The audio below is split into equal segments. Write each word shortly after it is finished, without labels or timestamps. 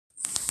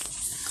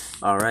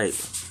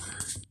Alright,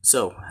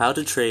 so how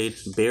to trade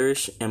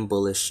bearish and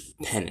bullish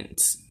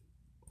pennants.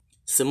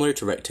 Similar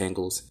to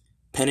rectangles,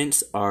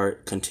 pennants are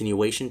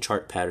continuation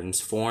chart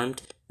patterns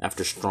formed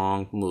after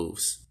strong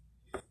moves.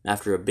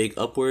 After a big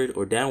upward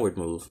or downward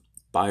move,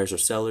 buyers or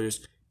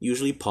sellers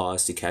usually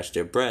pause to catch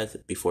their breath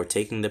before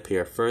taking the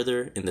pair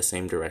further in the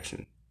same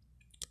direction.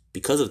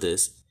 Because of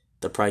this,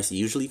 the price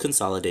usually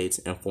consolidates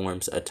and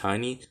forms a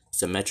tiny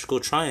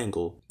symmetrical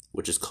triangle,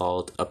 which is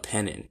called a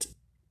pennant.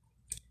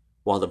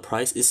 While the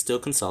price is still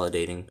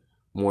consolidating,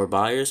 more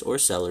buyers or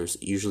sellers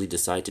usually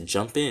decide to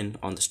jump in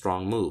on the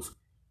strong move,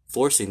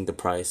 forcing the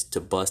price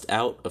to bust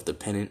out of the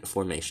pennant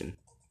formation.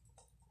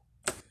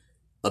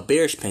 A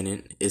bearish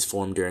pennant is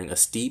formed during a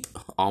steep,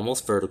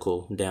 almost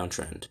vertical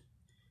downtrend.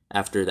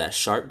 After that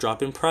sharp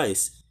drop in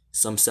price,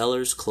 some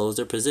sellers close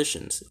their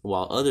positions,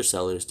 while other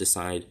sellers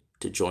decide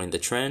to join the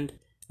trend,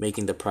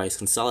 making the price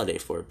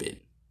consolidate for a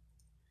bit.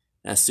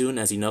 As soon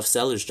as enough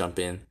sellers jump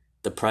in,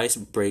 the price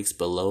breaks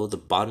below the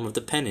bottom of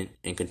the pennant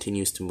and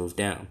continues to move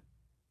down.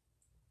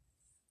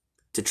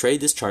 To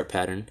trade this chart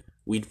pattern,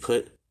 we'd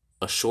put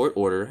a short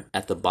order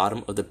at the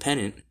bottom of the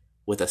pennant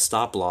with a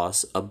stop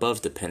loss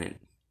above the pennant.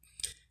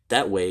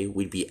 That way,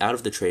 we'd be out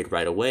of the trade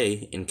right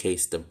away in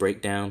case the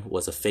breakdown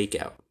was a fake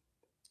out.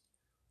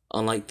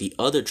 Unlike the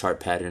other chart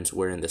patterns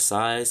wherein the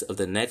size of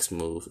the next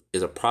move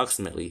is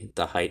approximately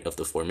the height of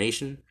the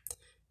formation,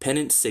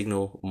 pennants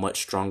signal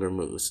much stronger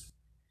moves.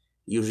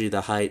 Usually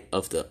the height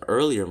of the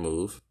earlier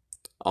move,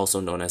 also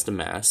known as the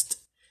mast,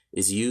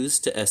 is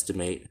used to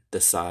estimate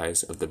the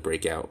size of the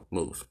breakout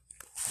move.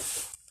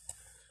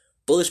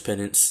 Bullish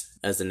pennants,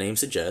 as the name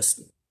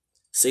suggests,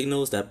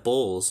 signals that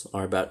bulls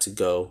are about to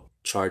go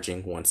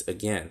charging once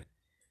again.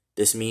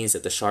 This means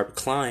that the sharp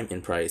climb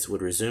in price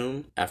would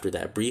resume after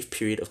that brief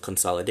period of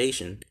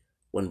consolidation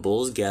when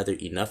bulls gather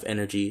enough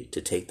energy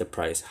to take the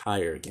price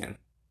higher again.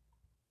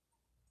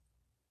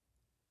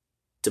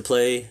 To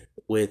play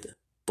with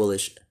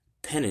bullish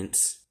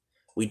pennants,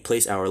 we'd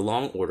place our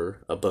long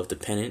order above the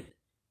pennant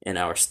and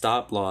our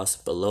stop loss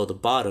below the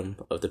bottom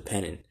of the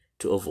pennant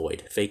to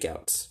avoid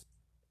fakeouts.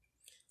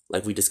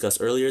 Like we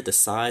discussed earlier, the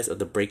size of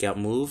the breakout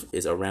move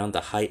is around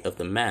the height of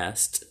the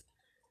mast,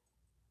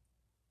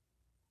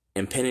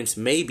 and pennants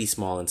may be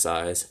small in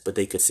size, but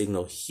they could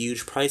signal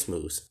huge price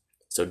moves,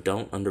 so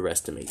don't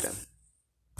underestimate them.